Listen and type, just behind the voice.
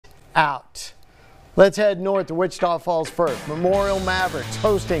out. Let's head north to Wichita Falls first. Memorial Mavericks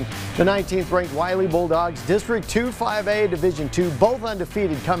hosting the 19th ranked Wylie Bulldogs. District 2 5A Division II, both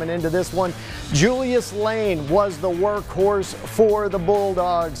undefeated coming into this one. Julius Lane was the workhorse for the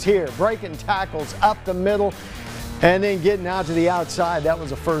Bulldogs here, breaking tackles up the middle and then getting out to the outside. That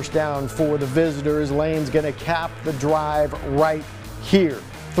was a first down for the visitors. Lane's going to cap the drive right here.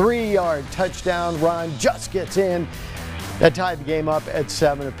 3-yard touchdown run, just gets in. That tied the game up at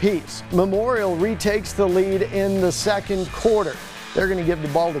 7 apiece. Memorial retakes the lead in the second quarter. They're going to give the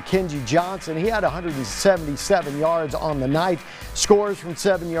ball to Kenji Johnson. He had 177 yards on the night. Scores from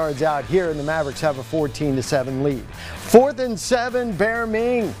 7 yards out here, and the Mavericks have a 14-7 lead. 4th and 7, Bear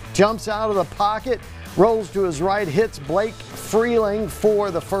Ming jumps out of the pocket, rolls to his right, hits Blake Freeling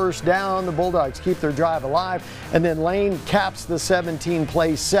for the first down. The Bulldogs keep their drive alive, and then Lane caps the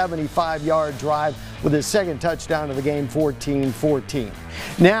 17-play, 75-yard drive with his second touchdown of the game, 14-14.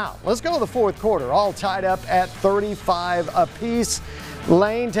 Now, let's go to the fourth quarter, all tied up at 35 apiece.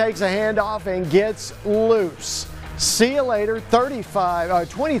 Lane takes a handoff and gets loose. See you later,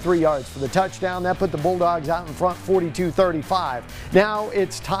 23 yards for the touchdown. That put the Bulldogs out in front, 42-35. Now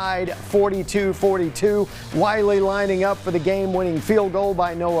it's tied 42-42. Wylie lining up for the game-winning field goal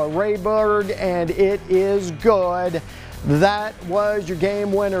by Noah Rayberg, and it is good. That was your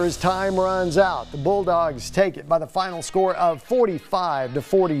game winner as time runs out. The Bulldogs take it by the final score of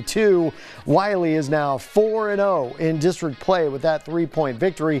 45-42. Wylie is now 4-0 in district play with that 3-point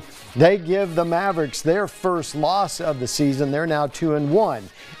victory. They give the Mavericks their first loss of the season. They're now 2-1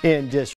 in district.